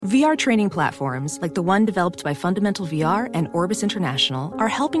VR training platforms, like the one developed by Fundamental VR and Orbis International, are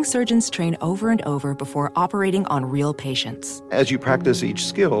helping surgeons train over and over before operating on real patients. As you practice each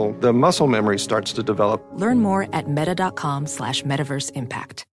skill, the muscle memory starts to develop. Learn more at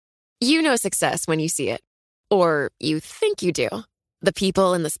meta.com/metaverseimpact. You know success when you see it. Or you think you do. The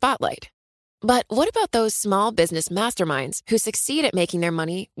people in the spotlight. But what about those small business masterminds who succeed at making their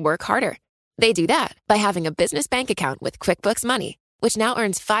money work harder? They do that by having a business bank account with QuickBooks Money, which now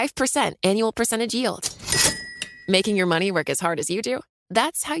earns 5% annual percentage yield. Making your money work as hard as you do?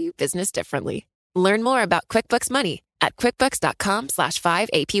 That's how you business differently. Learn more about QuickBooks Money at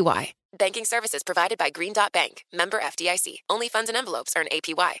quickbooks.com/5APY. Banking services provided by Green Dot Bank. Member FDIC. Only funds and envelopes earn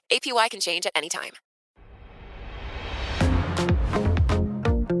APY. APY can change at any time.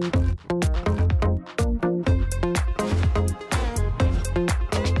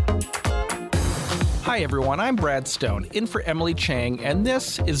 Hi everyone, I'm Brad Stone, in for Emily Chang, and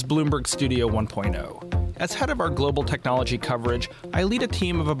this is Bloomberg Studio 1.0. As head of our global technology coverage, I lead a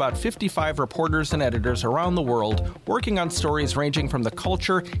team of about 55 reporters and editors around the world working on stories ranging from the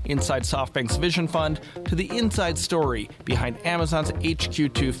culture inside SoftBank's Vision Fund to the inside story behind Amazon's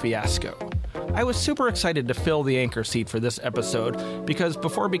HQ2 fiasco. I was super excited to fill the anchor seat for this episode because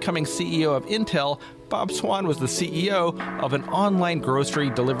before becoming CEO of Intel, Bob Swan was the CEO of an online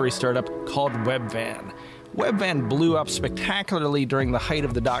grocery delivery startup called Webvan. Webvan blew up spectacularly during the height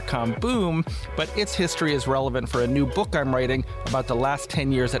of the dot-com boom, but its history is relevant for a new book I'm writing about the last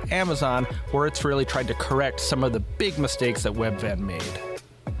 10 years at Amazon, where it's really tried to correct some of the big mistakes that Webvan made.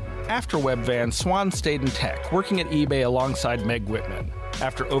 After Webvan, Swan stayed in tech, working at eBay alongside Meg Whitman.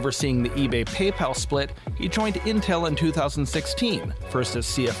 After overseeing the eBay-PayPal split, he joined Intel in 2016, first as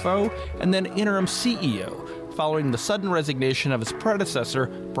CFO and then interim CEO, following the sudden resignation of his predecessor,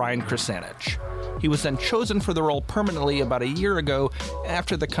 Brian Krasanich. He was then chosen for the role permanently about a year ago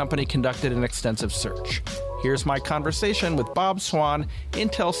after the company conducted an extensive search. Here's my conversation with Bob Swan,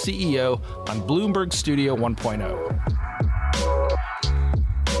 Intel CEO, on Bloomberg Studio 1.0.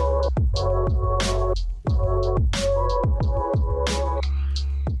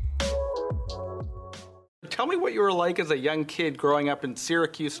 Tell me what you were like as a young kid growing up in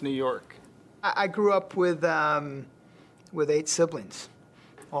Syracuse, New York. I grew up with 8 siblings,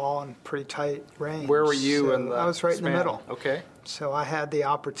 all in pretty tight range. Where were you in the I was right in the middle. Okay. So I had the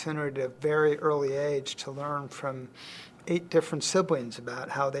opportunity at a very early age to learn from 8 different siblings about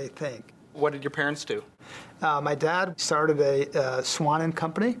how they think. What did your parents do? My dad started a Swan &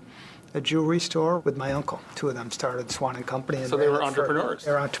 Company, a jewelry store with my uncle. 2 of them started Swan & Company. And so they were entrepreneurs.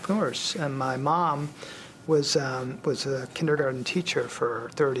 They were entrepreneurs. And my mom was a kindergarten teacher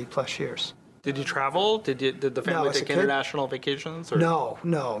for 30 plus years. Did you travel? Did the family take international vacations? Or? No.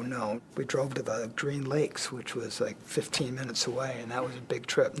 We drove to the Green Lakes, which was like 15 minutes away, and that was a big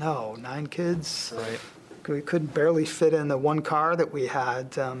trip. No, 9 kids. Right. We couldn't barely fit in the one car that we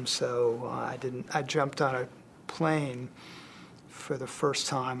had, so I jumped on a plane for the first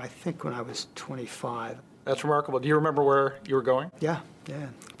time, I think when I was 25. That's remarkable. Do you remember where you were going? Yeah.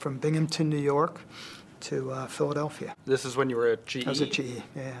 From Binghamton, New York to Philadelphia. This is when you were at GE? I was at GE,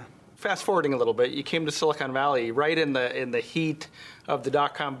 yeah. Fast forwarding a little bit, you came to Silicon Valley right in the heat of the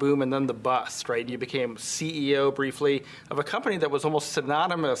dot-com boom and then the bust, right? You became CEO briefly of a company that was almost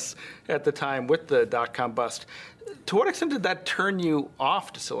synonymous at the time with the dot-com bust. To what extent did that turn you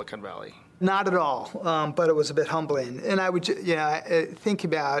off to Silicon Valley? Not at all, but it was a bit humbling. And I would, think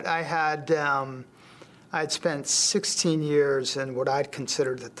about, I'd spent 16 years in what I'd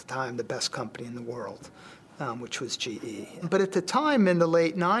considered at the time the best company in the world, which was GE. But at the time, in the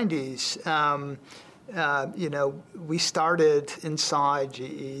late 90s, we started inside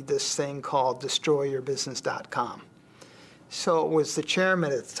GE this thing called DestroyYourBusiness.com. So it was the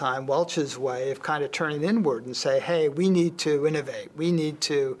chairman at the time, Welch's way of kind of turning inward and say, hey, we need to innovate. We need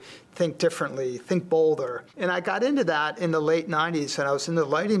to think differently, think bolder. And I got into that in the late 90s when I was in the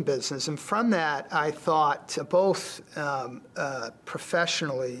lighting business. And from that, I thought both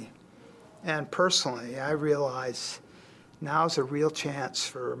professionally and personally, I realized now's a real chance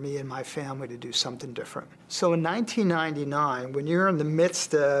for me and my family to do something different. So in 1999, when you're in the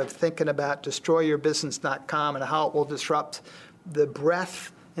midst of thinking about DestroyYourBusiness.com and how it will disrupt the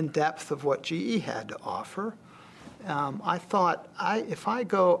breadth and depth of what GE had to offer, I thought, if I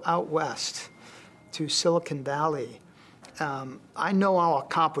go out west to Silicon Valley, I know I'll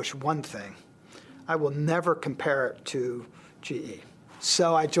accomplish one thing. I will never compare it to GE.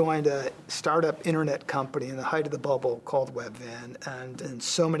 So I joined a startup internet company in the height of the bubble called Webvan, and in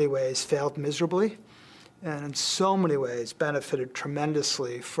so many ways failed miserably, and in so many ways benefited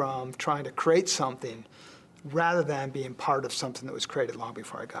tremendously from trying to create something rather than being part of something that was created long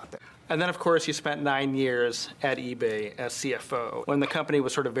before I got there. And then, of course, you spent 9 years at eBay as CFO. When the company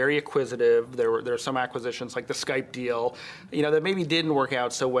was sort of very acquisitive, there were some acquisitions like the Skype deal, that maybe didn't work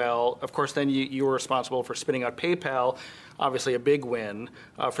out so well. Of course, then you were responsible for spinning out PayPal, obviously a big win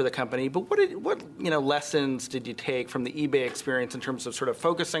for the company. But what lessons did you take from the eBay experience in terms of sort of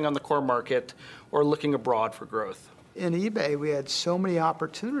focusing on the core market or looking abroad for growth? In eBay, we had so many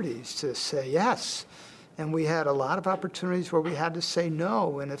opportunities to say yes. And we had a lot of opportunities where we had to say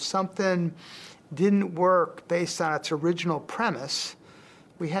no. And if something didn't work based on its original premise,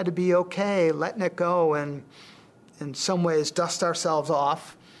 we had to be okay letting it go and in some ways dust ourselves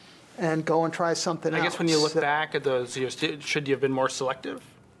off and go and try something else. I guess when you look back at those years, should you have been more selective?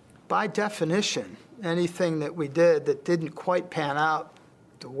 By definition, anything that we did that didn't quite pan out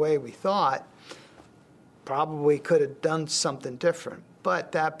the way we thought probably could have done something different.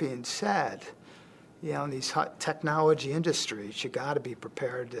 But that being said, in these hot technology industries, you got to be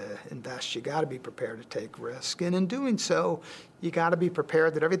prepared to invest. You got to be prepared to take risk. And in doing so, you got to be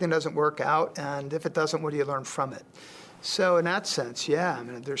prepared that everything doesn't work out. And if it doesn't, what do you learn from it? So in that sense,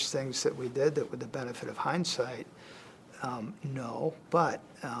 there's things that we did that with the benefit of hindsight, no. But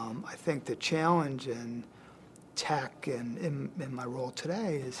I think the challenge in tech and in my role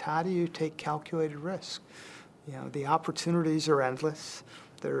today is how do you take calculated risk? The opportunities are endless.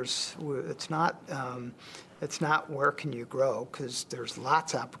 It's not where can you grow, because there's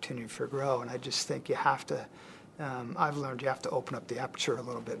lots of opportunity for grow, and I just think you have to. I've learned you have to open up the aperture a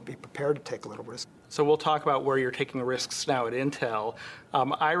little bit and be prepared to take a little risk. So we'll talk about where you're taking risks now at Intel.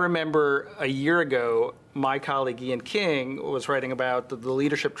 I remember a year ago, my colleague Ian King was writing about the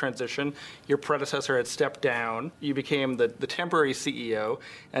leadership transition. Your predecessor had stepped down. You became the temporary CEO,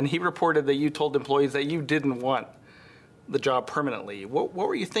 and he reported that you told employees that you didn't want the job permanently. What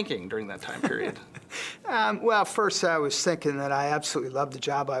were you thinking during that time period? Well, first I was thinking that I absolutely loved the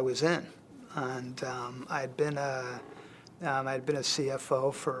job I was in, and I'd been a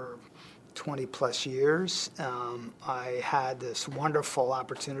CFO for 20 plus years. I had this wonderful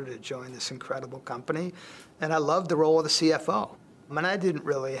opportunity to join this incredible company, and I loved the role of the CFO. And I didn't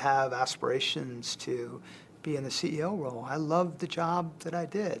really have aspirations to be in the CEO role. I loved the job that I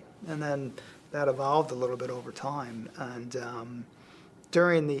did, and then that evolved a little bit over time. And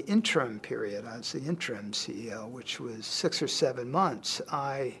during the interim period, I was the interim CEO, which was 6 or 7 months.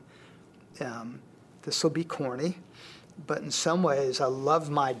 This will be corny, but in some ways I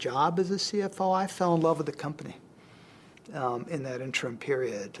loved my job as a CFO. I fell in love with the company in that interim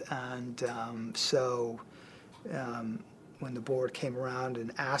period. And when the board came around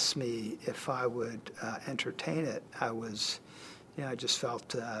and asked me if I would entertain it, I just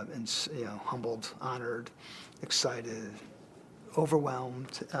felt humbled, honored, excited,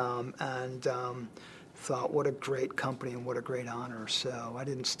 overwhelmed, and thought, what a great company and what a great honor. So I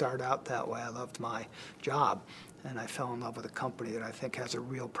didn't start out that way. I loved my job, and I fell in love with a company that I think has a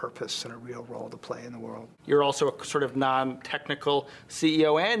real purpose and a real role to play in the world. You're also a sort of non-technical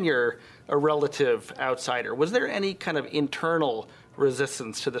CEO, and you're a relative outsider. Was there any kind of internal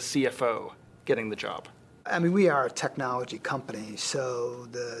resistance to the CFO getting the job? I mean, we are a technology company, so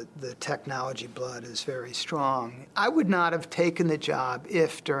the technology blood is very strong. I would not have taken the job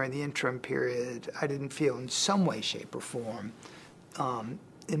if, during the interim period, I didn't feel in some way, shape, or form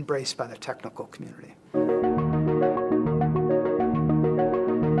embraced by the technical community.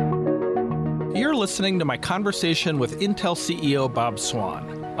 You're listening to my conversation with Intel CEO Bob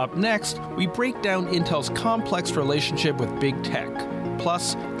Swan. Up next, we break down Intel's complex relationship with big tech,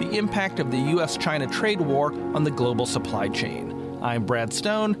 plus the impact of the U.S.-China trade war on the global supply chain. I'm Brad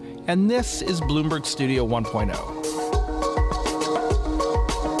Stone, and this is Bloomberg Studio 1.0.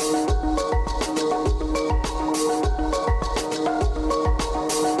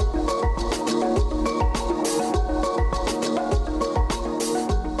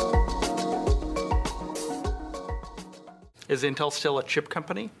 Is Intel still a chip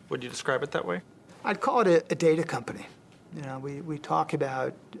company? Would you describe it that way? I'd call it a data company. We talk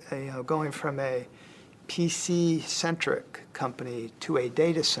about going from a PC-centric company to a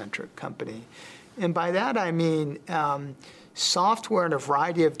data-centric company. And by that I mean software and a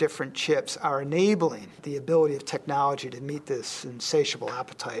variety of different chips are enabling the ability of technology to meet this insatiable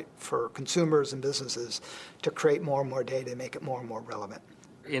appetite for consumers and businesses to create more and more data and make it more and more relevant.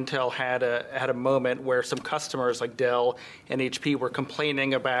 Intel had a moment where some customers like Dell and HP were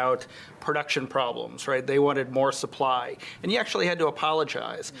complaining about production problems, right? They wanted more supply, and you actually had to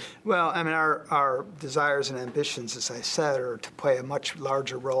apologize. Well, I mean, our desires and ambitions, as I said, are to play a much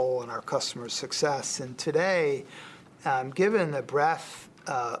larger role in our customers' success. And today, given the breadth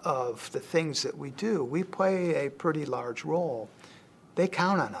of the things that we do, we play a pretty large role. They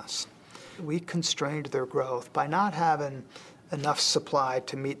count on us. We constrained their growth by not having enough supply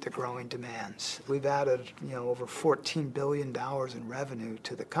to meet the growing demands. We've added, over $14 billion in revenue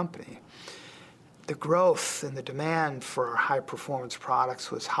to the company. The growth and the demand for our high-performance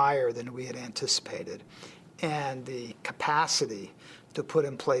products was higher than we had anticipated. And the capacity to put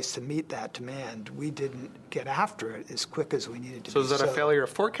in place to meet that demand, we didn't get after it as quick as we needed to. So is that a failure of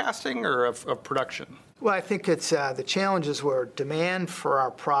forecasting or of production? Well, I think it's the challenges were demand for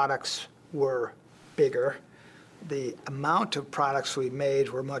our products were bigger. The amount of products we made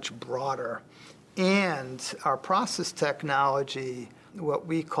were much broader. And our process technology, what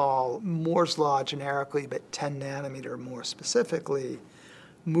we call Moore's Law generically, but 10 nanometer more specifically,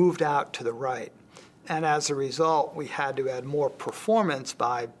 moved out to the right. And as a result, we had to add more performance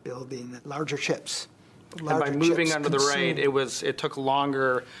by building larger chips. And by moving onto the right, it took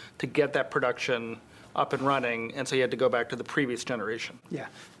longer to get that production up and running, and so you had to go back to the previous generation. Yeah,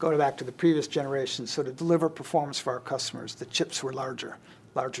 go back to the previous generation. So to deliver performance for our customers, the chips were larger.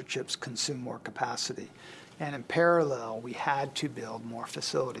 Larger chips consume more capacity. And in parallel, we had to build more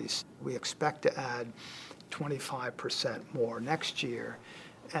facilities. We expect to add 25% more next year.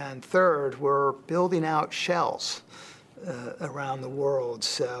 And third, we're building out shells around the world.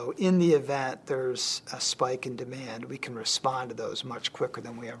 So in the event there's a spike in demand, we can respond to those much quicker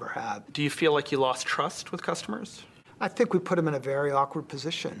than we ever have. Do you feel like you lost trust with customers? I think we put them in a very awkward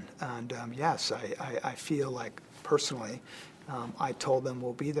position. And yes, I feel like personally, I told them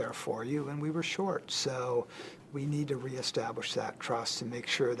we'll be there for you, and we were short. So we need to reestablish that trust and make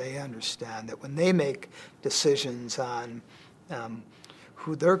sure they understand that when they make decisions on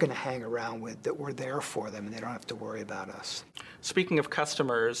who they're going to hang around with, that we're there for them and they don't have to worry about us. Speaking of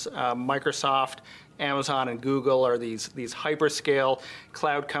customers, Microsoft, Amazon, and Google are these hyperscale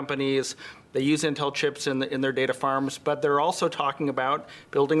cloud companies. They use Intel chips in their data farms, but they're also talking about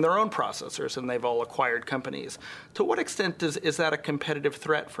building their own processors, and they've all acquired companies. To what extent is that a competitive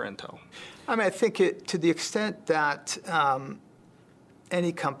threat for Intel? I think to the extent that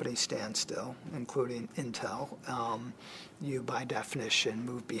any company stands still, including Intel, you by definition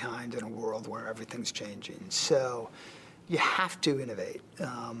move behind in a world where everything's changing. So you have to innovate,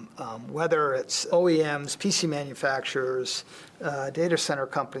 whether it's OEMs, PC manufacturers, data center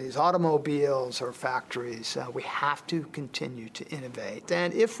companies, automobiles, or factories. We have to continue to innovate.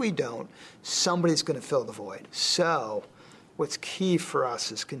 And if we don't, somebody's going to fill the void. So what's key for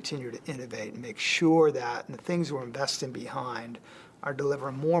us is continue to innovate and make sure that the things we're investing behind are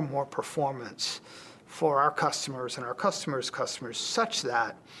delivering more and more performance for our customers and our customers' customers, such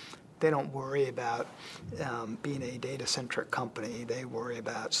that they don't worry about being a data-centric company. They worry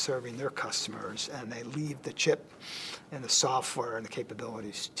about serving their customers, and they leave the chip and the software and the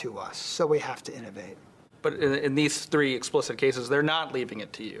capabilities to us. So we have to innovate. But in these three explicit cases, they're not leaving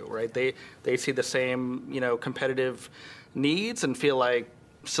it to you, right? They see the same, competitive needs and feel like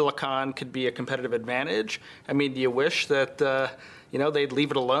silicon could be a competitive advantage. Do you wish that they'd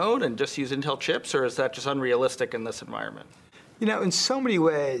leave it alone and just use Intel chips, or is that just unrealistic in this environment? In so many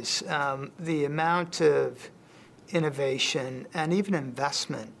ways, the amount of innovation and even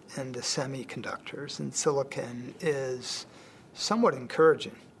investment into semiconductors and silicon is somewhat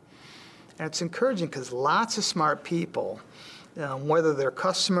encouraging. And it's encouraging because lots of smart people, whether they're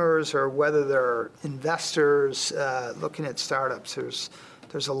customers or whether they're investors looking at startups,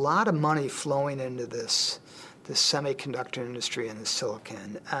 there's a lot of money flowing into this semiconductor industry and the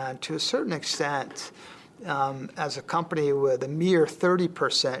silicon. And to a certain extent, as a company with a mere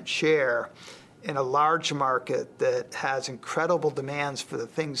 30% share in a large market that has incredible demands for the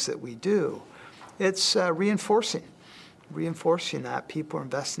things that we do, it's reinforcing that people are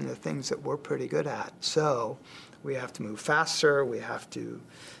investing in the things that we're pretty good at. So we have to move faster. We have to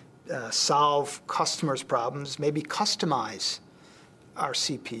solve customers' problems, maybe customize our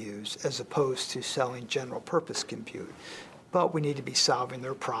CPUs as opposed to selling general purpose compute. But we need to be solving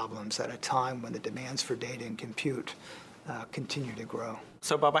their problems at a time when the demands for data and compute continue to grow.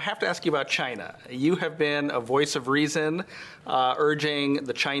 So, Bob, I have to ask you about China. You have been a voice of reason, urging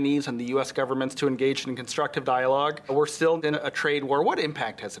the Chinese and the U.S. governments to engage in constructive dialogue. We're still in a trade war. What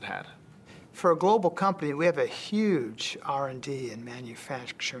impact has it had? For a global company, we have a huge R&D and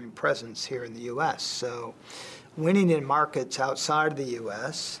manufacturing presence here in the U.S. So winning in markets outside of the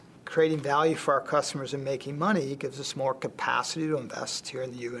U.S., creating value for our customers and making money gives us more capacity to invest here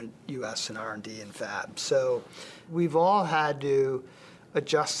in the U.S. in R&D and fab. So we've all had to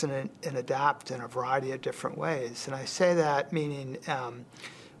adjust and adapt in a variety of different ways. And I say that meaning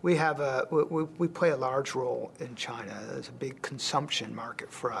we play a large role in China. There's a big consumption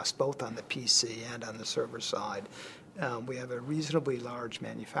market for us, both on the PC and on the server side. We have a reasonably large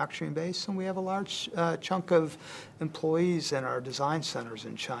manufacturing base, and we have a large chunk of employees in our design centers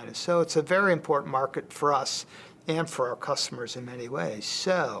in China. So it's a very important market for us and for our customers in many ways.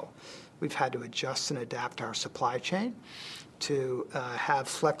 So we've had to adjust and adapt our supply chain to have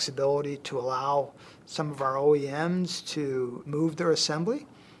flexibility to allow some of our OEMs to move their assembly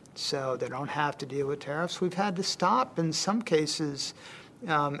so they don't have to deal with tariffs. We've had to stop, in some cases,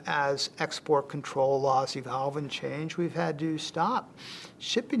 as export control laws evolve and change, we've had to stop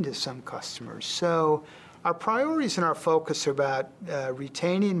shipping to some customers. So our priorities and our focus are about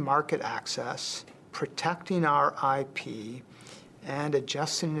retaining market access, protecting our IP, and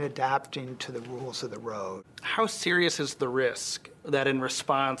adjusting and adapting to the rules of the road. How serious is the risk that in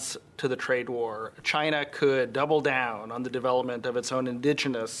response to the trade war, China could double down on the development of its own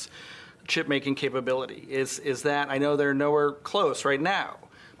indigenous chip-making capability? Is that, I know they're nowhere close right now,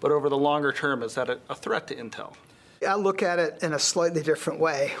 but over the longer term, is that a threat to Intel? I look at it in a slightly different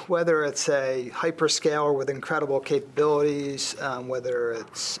way, whether it's a hyperscaler with incredible capabilities, whether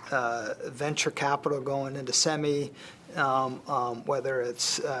it's venture capital going into semi, whether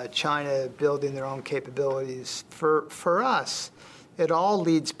it's China building their own capabilities. For us, it all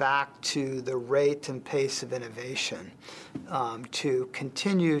leads back to the rate and pace of innovation, to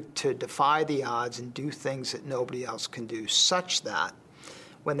continue to defy the odds and do things that nobody else can do, such that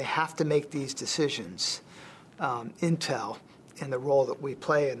when they have to make these decisions, Intel and the role that we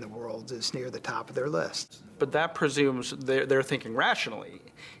play in the world is near the top of their list. But that presumes they're thinking rationally.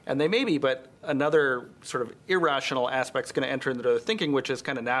 And they may be, but another sort of irrational aspect is going to enter into their thinking, which is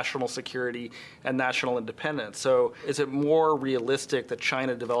kind of national security and national independence. So is it more realistic that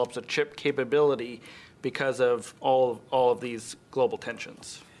China develops a chip capability because of all of these global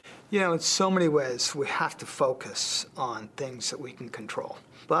tensions? You know, in so many ways, we have to focus on things that we can control.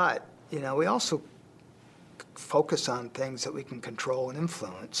 But, we also focus on things that we can control and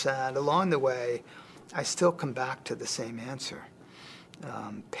influence. And along the way, I still come back to the same answer.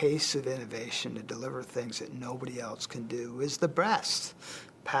 Pace of innovation to deliver things that nobody else can do is the best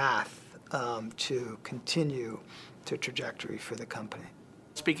path to continue the trajectory for the company.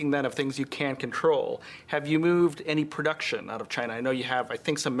 Speaking then of things you can control, have you moved any production out of China? I know you have, I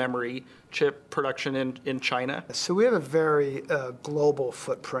think, some memory chip production in China. So we have a very global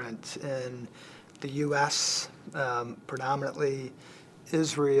footprint in the U.S., predominantly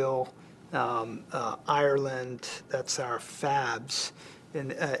Israel, Ireland. That's our fabs,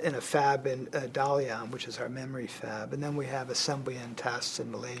 in a fab in Dalian, which is our memory fab. And then we have assembly and tests in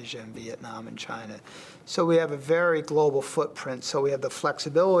Malaysia and Vietnam and China. So we have a very global footprint. So we have the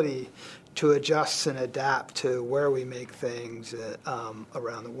flexibility to adjust and adapt to where we make things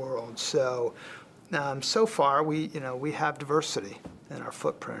around the world. So so far, we have diversity in our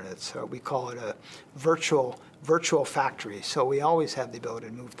footprint. We call it a virtual factory. So we always have the ability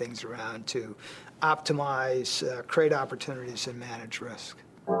to move things around to optimize, create opportunities, and manage risk.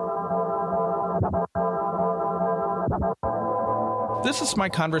 This is my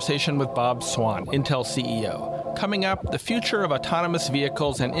conversation with Bob Swan, Intel CEO. Coming up, the future of autonomous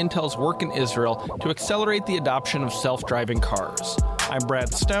vehicles and Intel's work in Israel to accelerate the adoption of self-driving cars. I'm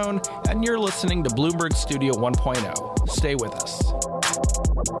Brad Stone, and you're listening to Bloomberg Studio 1.0. Stay with us.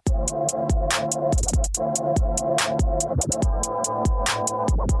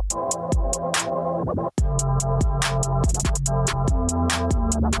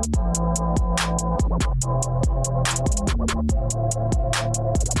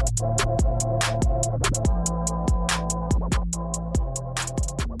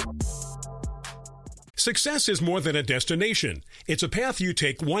 Success is more than a destination. It's a path you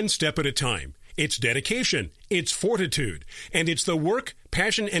take one step at a time. It's dedication, it's fortitude, and it's the work,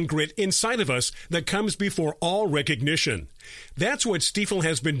 passion, and grit inside of us that comes before all recognition. That's what Stifel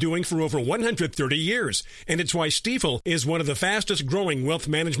has been doing for over 130 years, and it's why Stifel is one of the fastest growing wealth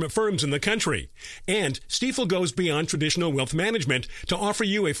management firms in the country. And Stifel goes beyond traditional wealth management to offer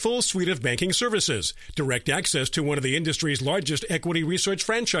you a full suite of banking services, direct access to one of the industry's largest equity research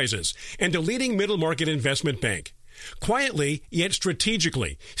franchises, and a leading middle market investment bank. Quietly, yet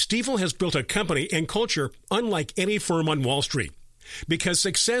strategically, Stifel has built a company and culture unlike any firm on Wall Street. Because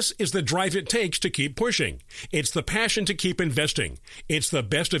success is the drive it takes to keep pushing. It's the passion to keep investing. It's the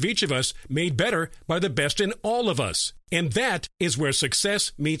best of each of us made better by the best in all of us. And that is where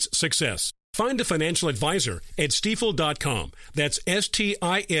success meets success. Find a financial advisor at Stifel.com. That's STIFEL.com.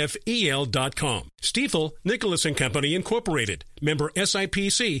 Stifel, Nicholas & Company, Incorporated. Member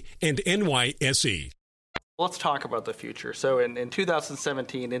SIPC and NYSE. Let's talk about the future. So in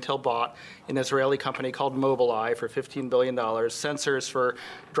 2017, Intel bought an Israeli company called Mobileye for $15 billion, sensors for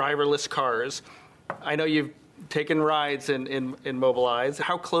driverless cars. I know you've taken rides in Mobileye.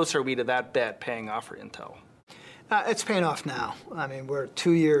 How close are we to that bet paying off for Intel? It's paying off now. I mean, we're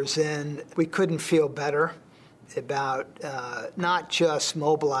 2 years in. We couldn't feel better about not just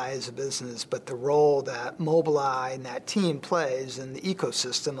Mobileye as a business, but the role that Mobileye and that team plays in the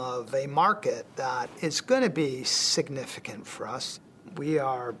ecosystem of a market that is going to be significant for us. We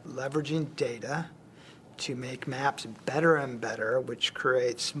are leveraging data to make maps better and better, which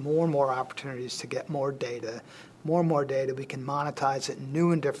creates more and more opportunities to get more data. More and more data, we can monetize it in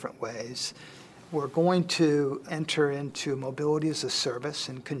new and different ways. We're going to enter into mobility as a service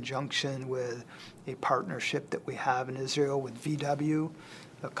in conjunction with a partnership that we have in Israel with VW,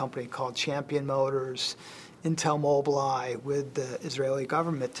 a company called Champion Motors, Intel Mobileye, with the Israeli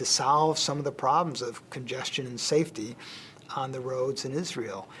government to solve some of the problems of congestion and safety on the roads in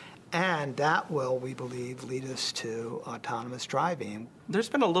Israel. And that will, we believe, lead us to autonomous driving. There's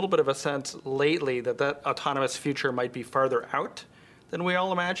been a little bit of a sense lately that autonomous future might be farther out than we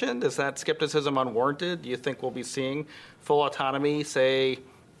all imagined. Is that skepticism unwarranted? Do you think we'll be seeing full autonomy, say,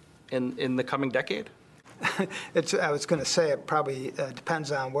 in the coming decade? I was going to say it probably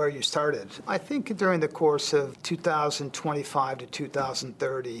depends on where you started. I think during the course of 2025 to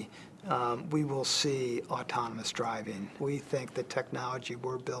 2030, we will see autonomous driving. We think the technology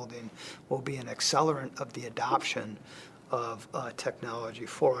we're building will be an accelerant of the adoption of technology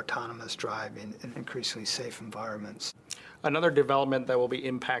for autonomous driving in increasingly safe environments. Another development that will be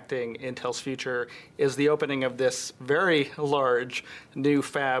impacting Intel's future is the opening of this very large new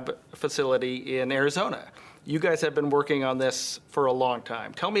fab facility in Arizona. You guys have been working on this for a long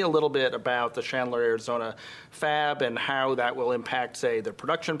time. Tell me a little bit about the Chandler, Arizona fab and how that will impact, say, the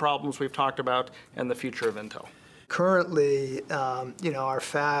production problems we've talked about and the future of Intel. Currently, our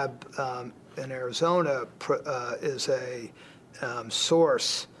fab in Arizona is a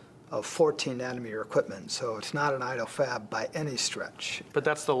source of 14-nanometer equipment, so it's not an idle fab by any stretch. But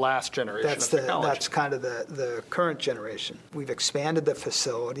that's the last generation of technology. That's kind of the current generation. We've expanded the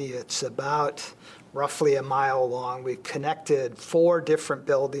facility. It's about roughly a mile long. We've connected 4 different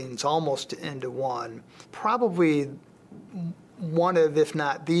buildings almost into one. Probably one of, if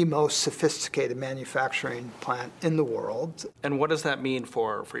not the most sophisticated manufacturing plant in the world. And what does that mean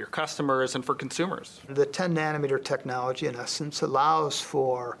for your customers and for consumers? The 10-nanometer technology, in essence, allows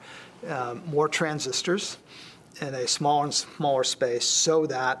for more transistors in a smaller and smaller space so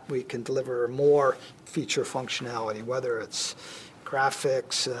that we can deliver more feature functionality, whether it's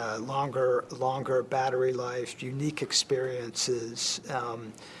graphics, longer battery life, unique experiences.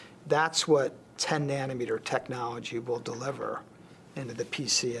 That's what 10-nanometer technology will deliver into the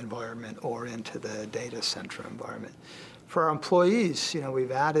PC environment or into the data center environment. For our employees,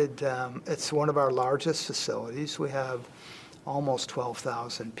 we've added, it's one of our largest facilities. We have almost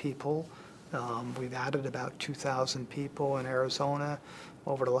 12,000 people. We've added about 2,000 people in Arizona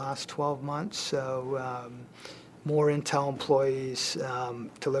over the last 12 months. So more Intel employees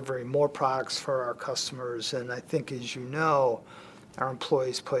delivering more products for our customers. And I think, as you know, our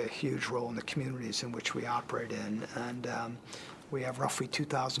employees play a huge role in the communities in which we operate in, and we have roughly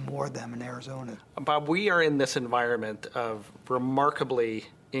 2,000 more of them in Arizona. Bob, we are in this environment of remarkably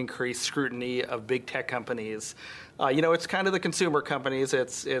increased scrutiny of big tech companies. It's kind of the consumer companies.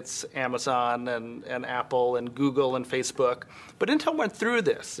 It's Amazon and Apple and Google and Facebook. But Intel went through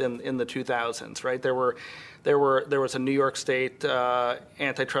this in the 2000s, right? There was a New York State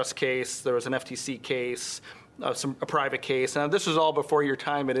antitrust case. There was an FTC case. A private case. Now, this was all before your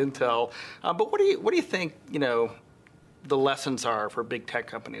time at Intel. But what do you think, the lessons are for big tech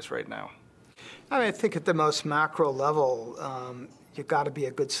companies right now? I think at the most macro level, you've got to be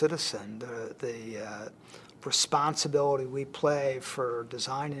a good citizen. The responsibility we play for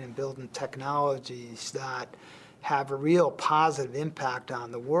designing and building technologies that have a real positive impact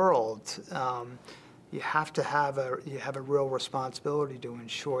on the world. You have a real responsibility to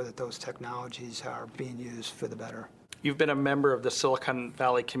ensure that those technologies are being used for the better. You've been a member of the Silicon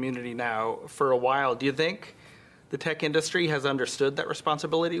Valley community now for a while. Do you think the tech industry has understood that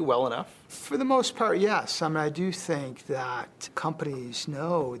responsibility well enough? For the most part, yes. I do think that companies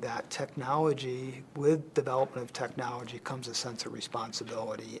know that technology, with development of technology, comes a sense of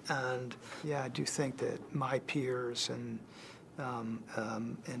responsibility. And I do think that my peers and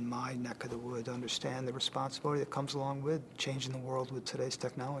in my neck of the wood understand the responsibility that comes along with changing the world with today's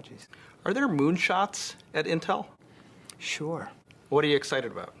technologies. Are there moonshots at Intel? Sure. What are you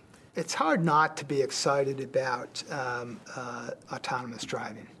excited about? It's hard not to be excited about autonomous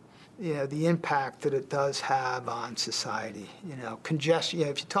driving. the impact that it does have on society. Congestion,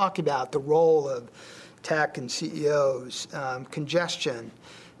 if you talk about the role of tech and CEOs, congestion,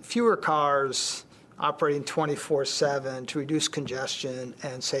 fewer cars operating 24/7 to reduce congestion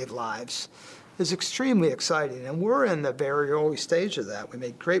and save lives is extremely exciting. And we're in the very early stage of that. We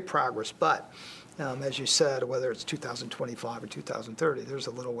made great progress, but as you said, whether it's 2025 or 2030, there's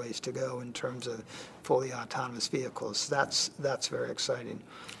a little ways to go in terms of fully autonomous vehicles. That's very exciting.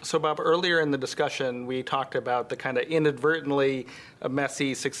 So, Bob, earlier in the discussion, we talked about the kind of inadvertently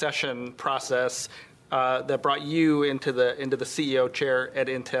messy succession process that brought you into the CEO chair at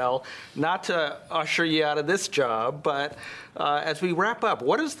Intel. Not to usher you out of this job, but as we wrap up,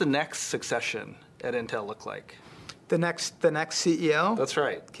 what does the next succession at Intel look like? The next CEO? That's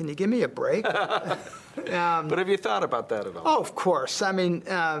right. Can you give me a break? But have you thought about that at all? Oh, of course. I mean,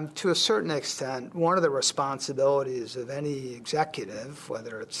 to a certain extent, one of the responsibilities of any executive,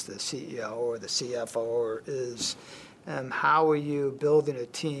 whether it's the CEO or the CFO, is how are you building a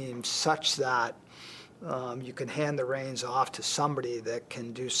team such that you can hand the reins off to somebody that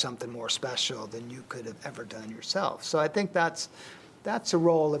can do something more special than you could have ever done yourself. So I think that's a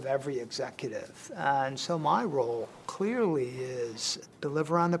role of every executive. And so my role clearly is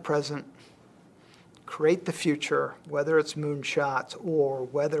deliver on the present, create the future, whether it's moonshots or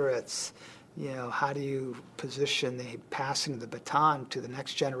whether it's, how do you position the passing of the baton to the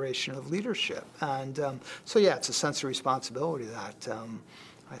next generation of leadership? And it's a sense of responsibility that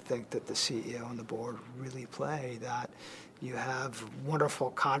I think that the CEO and the board really play, that you have a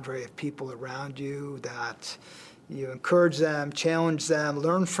wonderful cadre of people around you, that you encourage them, challenge them,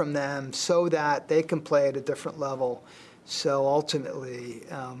 learn from them so that they can play at a different level. So ultimately,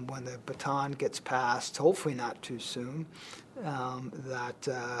 when the baton gets passed, hopefully not too soon, that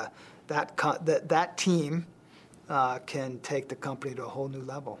team can take the company to a whole new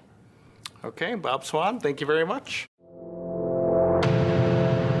level. Okay, Bob Swan, thank you very much.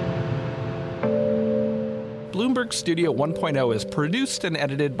 Bloomberg Studio 1.0 is produced and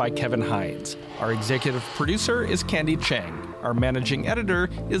edited by Kevin Hines. Our executive producer is Candy Chang. Our managing editor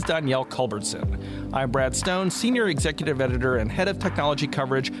is Danielle Culbertson. I'm Brad Stone, senior executive editor and head of technology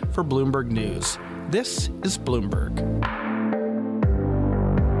coverage for Bloomberg News. This is Bloomberg.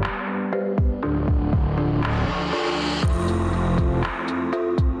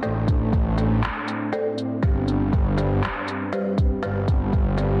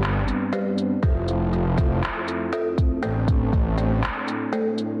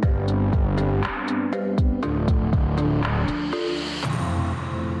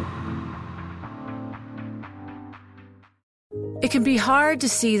 It can be hard to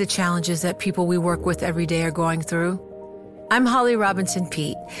see the challenges that people we work with every day are going through. I'm Holly Robinson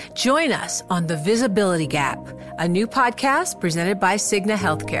Peete. Join us on The Visibility Gap, a new podcast presented by Cigna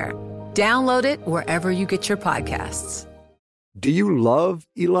Healthcare. Download it wherever you get your podcasts. Do you love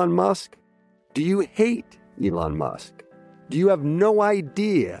Elon Musk? Do you hate Elon Musk? Do you have no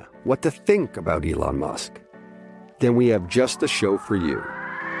idea what to think about Elon Musk? Then we have just the show for you.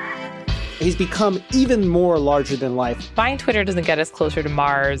 He's become even more larger than life. Buying Twitter doesn't get us closer to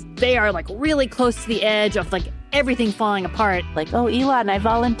Mars. They are really close to the edge of everything falling apart. Oh, Elon, I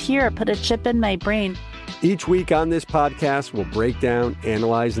volunteer. Put a chip in my brain. Each week on this podcast, we'll break down,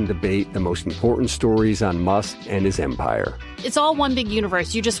 analyze, and debate the most important stories on Musk and his empire. It's all one big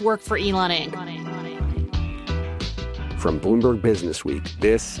universe. You just work for Elon Inc. From Bloomberg Business Week,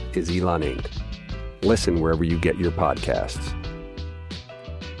 this is Elon Inc. Listen wherever you get your podcasts.